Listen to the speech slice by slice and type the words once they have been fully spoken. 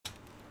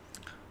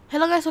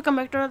Hello guys, welcome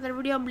back to another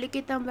video. I'm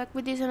Likit. I'm back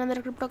with this another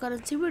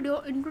cryptocurrency video.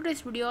 In today's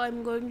video,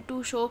 I'm going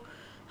to show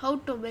how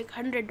to make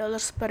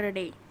 $100 per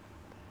day,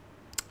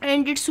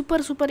 and it's super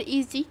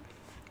easy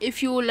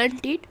if you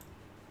learnt it.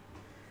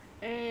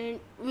 And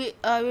we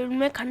will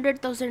make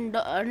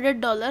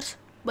 $100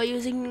 by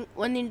using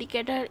one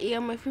indicator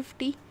EMA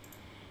 50,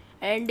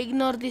 and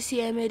ignore this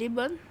EMA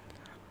ribbon.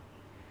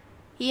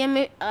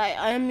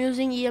 I am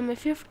using EMA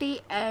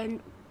 50, and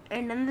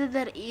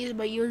another is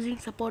by using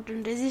support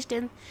and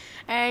resistance,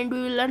 and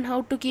we will learn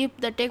how to keep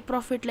the take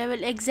profit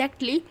level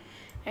exactly.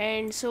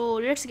 And so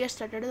let's get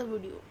started the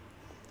video.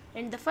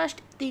 And the first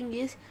thing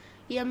is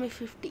EMA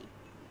 50.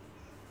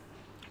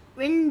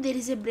 When there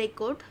is a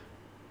breakout,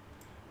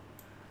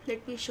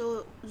 let me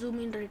zoom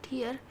in right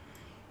here.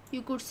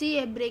 You could see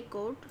a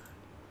breakout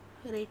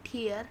right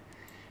here,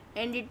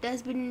 and it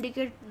has been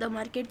indicated the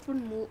market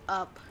would move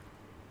up.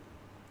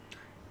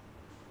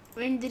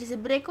 When there is a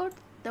breakout,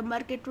 the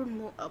market would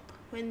move up.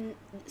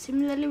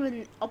 Similarly,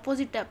 when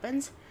opposite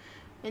happens,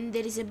 when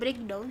there is a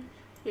breakdown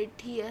right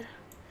here,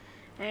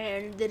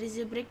 and there is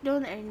a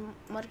breakdown and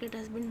market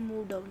has been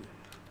moved down,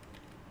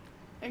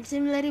 and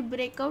similarly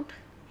breakout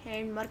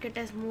and market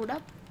has moved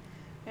up,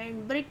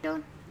 and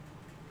breakdown,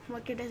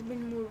 market has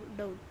been moved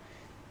down.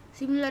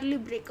 Similarly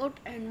breakout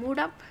and moved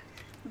up,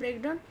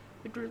 breakdown,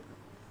 it will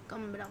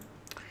come down.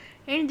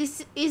 And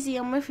this is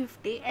EMA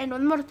 50. And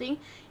one more thing,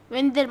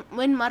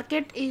 when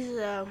market is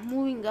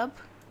moving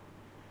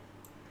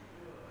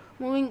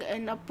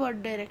in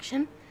upward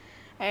direction,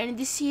 and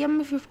this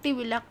EMA 50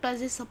 will act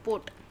as a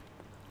support.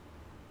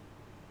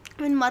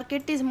 When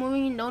market is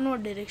moving in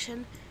downward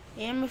direction,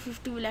 EMA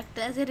 50 will act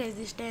as a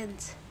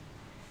resistance.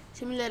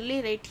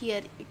 Similarly right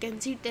here you can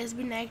see it has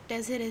been act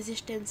as a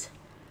resistance.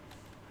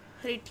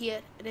 Right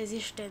here,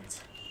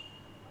 resistance.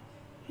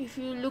 If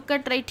you look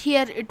at right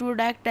here, it would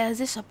act as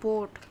a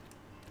support.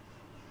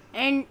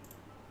 And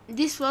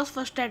this was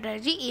first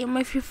strategy,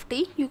 EMA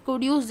 50. You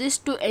could use this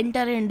to enter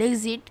and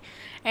exit,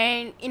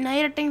 and in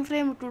higher time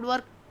frame it would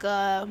work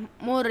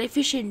more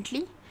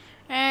efficiently.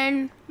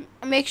 And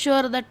make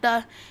sure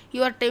that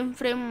your time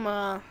frame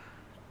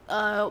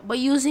by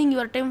using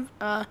your time,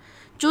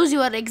 choose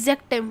your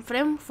exact time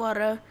frame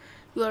for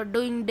you are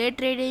doing day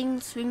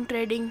trading, swing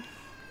trading,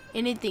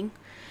 anything.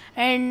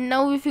 And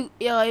now if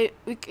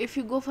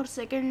you go for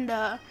second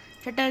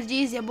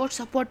strategy is about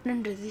support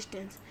and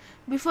resistance.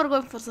 Before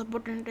going for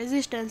support and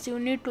resistance, you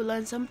need to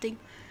learn something.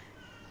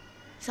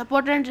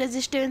 Support and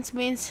resistance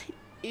means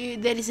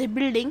there is a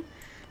building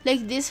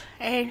like this,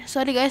 and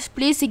sorry guys,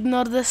 please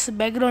ignore this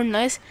background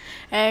noise,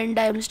 and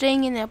I am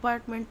staying in an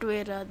apartment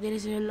where there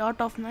is a lot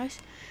of noise.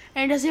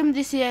 And assume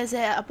this is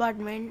an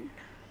apartment,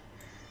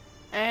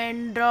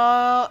 and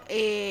draw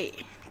a,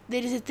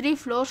 there is a 3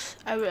 floors.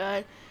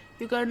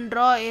 You can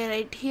draw a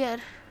right here,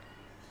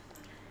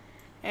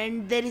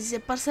 and there is a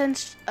person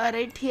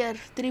right here,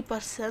 3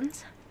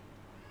 persons,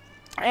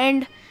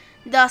 and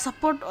the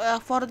support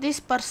for this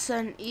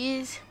person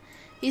is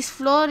his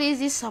floor is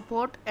his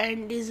support,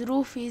 and his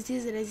roof is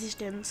his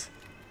resistance.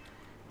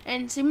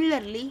 And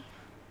similarly,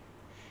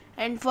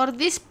 and for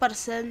this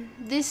person,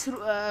 this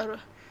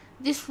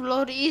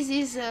floor is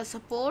his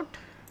support,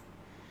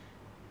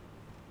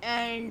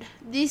 and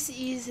this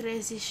is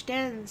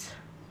resistance.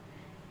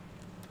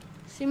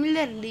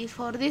 Similarly,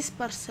 for this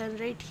person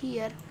right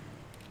here,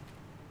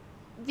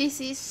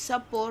 this is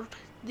support,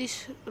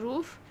 this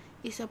roof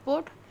is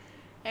support,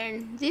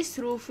 and this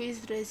roof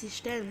is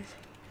resistance.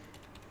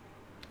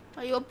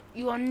 I hope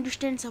you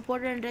understand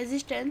support and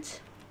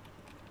resistance,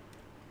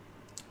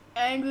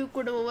 and we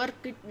could work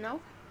it now.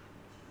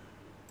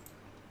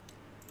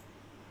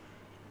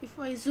 If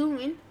I zoom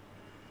in,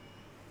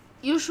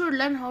 you should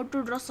learn how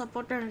to draw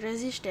support and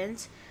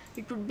resistance.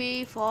 It would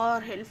be far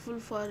helpful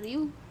for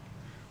you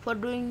for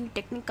doing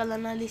technical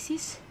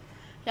analysis.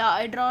 Yeah,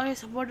 I draw a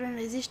support and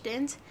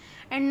resistance,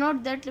 and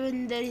note that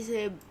when there is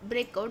a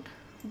breakout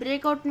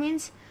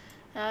means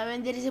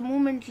when there is a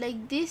movement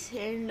like this,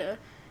 and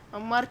a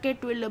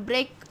market will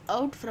break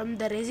out from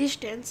the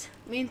resistance,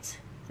 means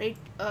right,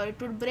 it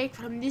would break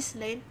from this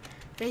line,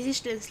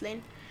 resistance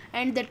line,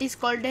 and that is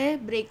called a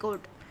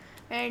breakout.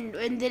 And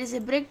when there is a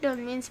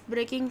breakdown means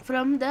breaking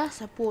from the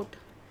support,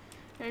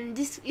 and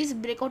this is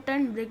breakout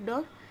and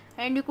breakdown.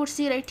 And you could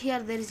see right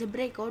here there is a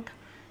breakout,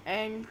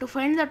 and to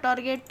find the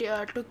target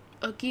to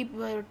keep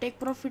take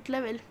profit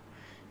level,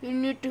 you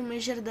need to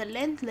measure the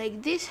length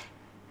like this,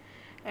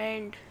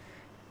 and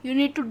you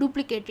need to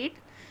duplicate it.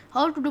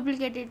 How to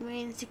duplicate it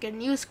means you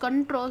can use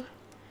control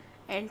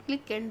and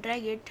click and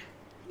drag it.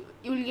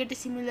 You will get a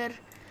similar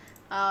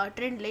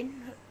trend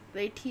line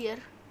right here.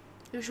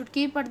 You should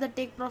keep at the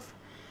take profit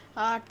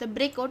at the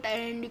breakout,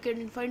 and you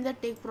can find the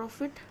take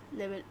profit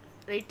level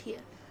right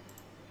here.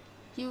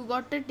 You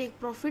got the take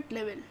profit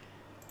level,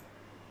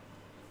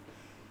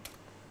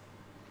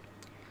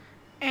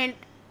 and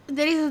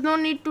there is no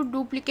need to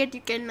duplicate.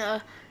 You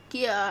can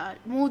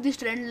move this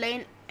trend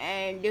line,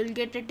 and you will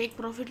get a take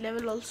profit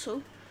level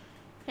also.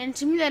 And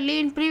similarly,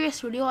 in previous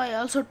video I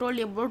also told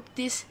you about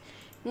this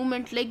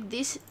movement like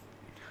this.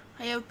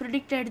 I have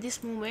predicted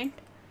this movement,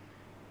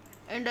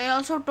 And I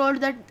also told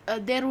that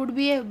there would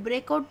be a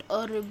breakout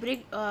or a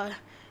break.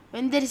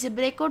 When there is a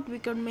breakout, we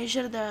can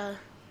measure the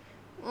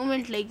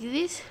movement like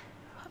this.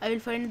 I will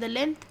find the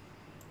length.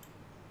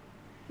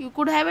 You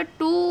could have a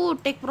 2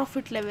 take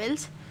profit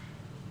levels.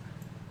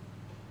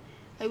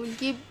 I will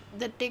keep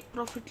the take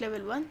profit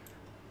level 1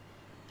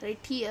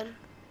 right here,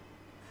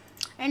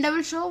 and I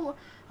will show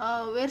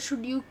where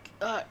should you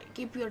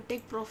keep your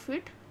take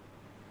profit.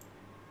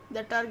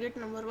 The target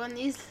number 1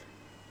 is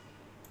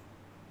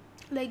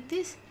like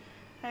this,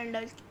 and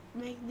I'll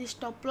make this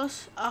stop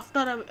loss. After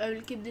I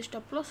will keep this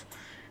stop loss,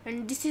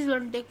 and this is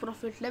one take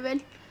profit level,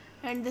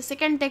 and the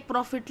second take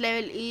profit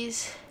level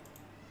is,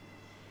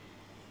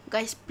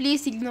 guys,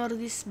 please ignore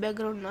this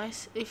background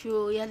noise if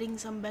you are hearing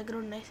some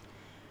background noise.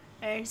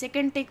 And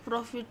second take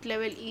profit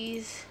level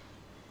is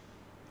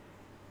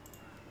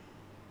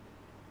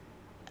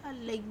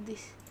like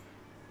this.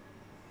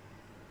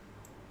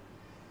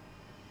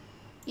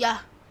 Yeah,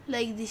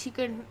 like this. You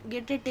can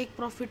get a take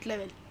profit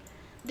level.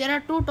 There are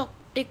 2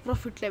 take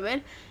profit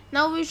level.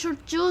 Now we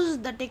should choose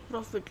the take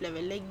profit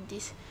level like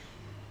this.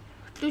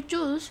 To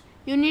choose,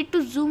 you need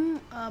to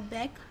zoom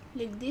back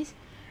like this,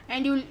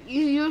 and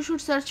you should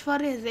search for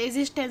a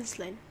resistance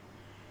line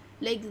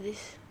like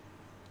this.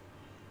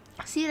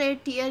 See right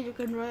here, you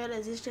can draw a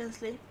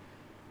resistance line,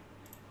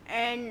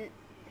 and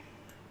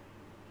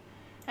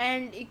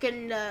you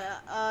can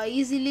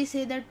easily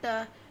say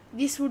that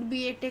this would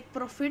be a take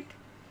profit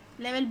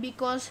level,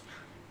 because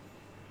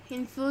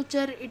in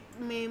future it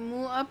may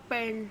move up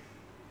and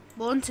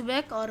bounce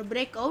back or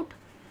break out.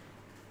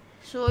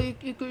 So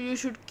you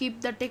should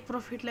keep the take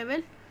profit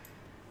level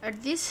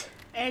at this.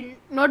 And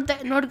note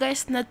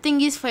guys,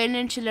 nothing is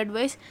financial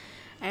advice,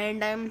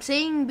 and I'm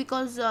saying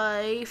because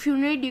if you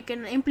need, you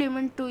can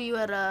implement to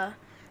your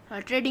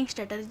trading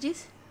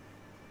strategies,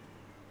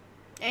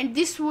 and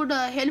this would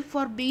help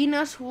for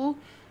beginners who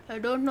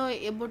don't know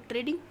about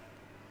trading.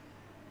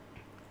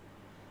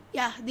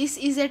 Yeah, this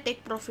is a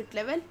take profit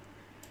level.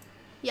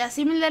 Yeah,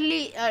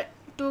 similarly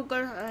to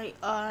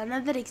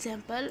another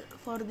example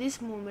for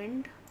this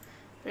movement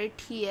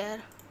right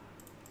here,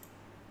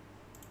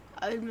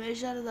 I will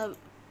measure the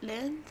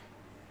length,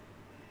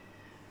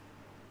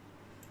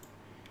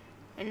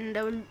 and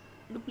I will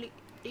duplicate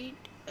it,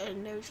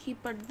 and I will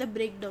keep at the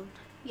breakdown.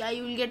 Yeah,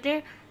 you will get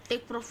a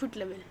take profit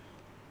level,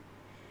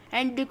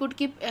 and you could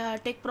keep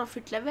take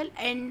profit level.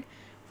 And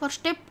for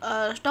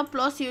stop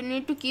loss, you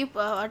need to keep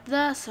at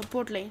the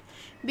support line,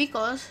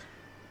 because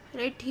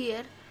right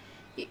here,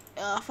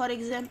 for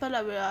example,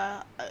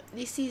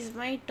 this is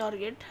my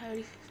target. I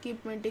will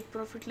keep my take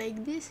profit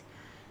like this.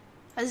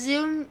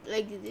 Assume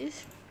like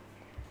this,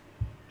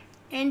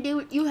 and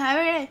you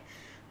have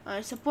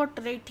a support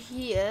right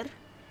here,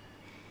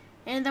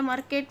 and the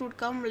market would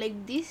come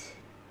like this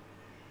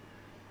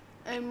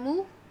and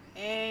move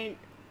and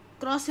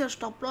cross your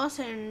stop loss,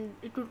 and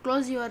it would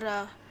close your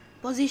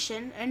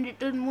position, and it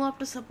will move up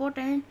to support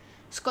and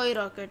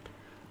skyrocket.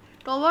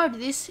 To avoid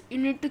this, you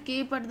need to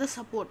keep at the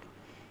support,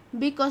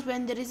 because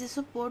when there is a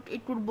support,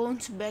 it would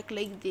bounce back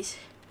like this.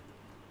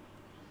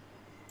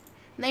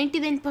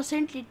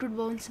 99% it would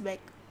bounce back.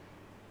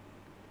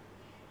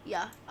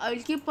 Yeah, I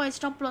will keep my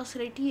stop loss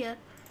right here,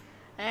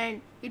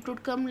 and it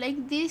would come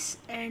like this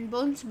and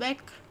bounce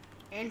back,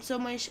 and so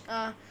my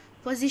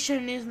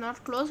position is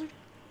not closed.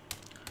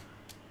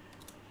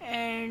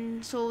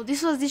 And so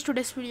this was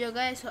today's video,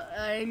 guys,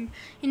 and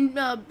in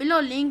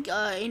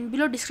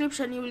below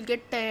description you will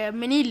get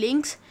many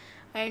links,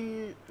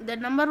 and the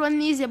number 1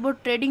 is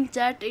about trading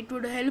chart. It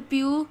would help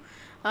you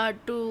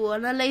to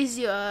analyze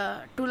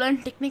to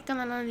learn technical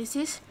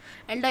analysis,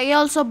 and I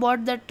also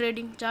bought that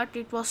trading chart.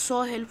 It was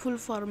so helpful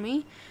for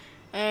me.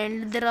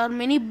 And there are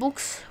many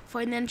books,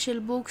 financial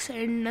books,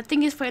 and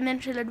nothing is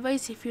financial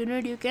advice. If you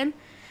need, you can,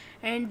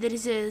 and there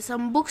is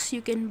some books,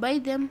 you can buy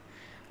them.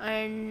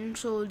 And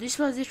so this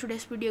was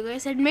today's video,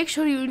 guys, and make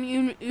sure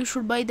you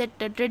should buy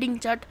that trading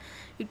chart,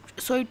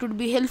 so it would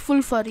be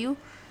helpful for you.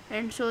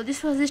 And so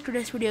this was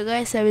today's video,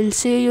 guys. I will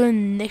see you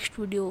in next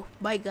video.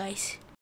 Bye, guys.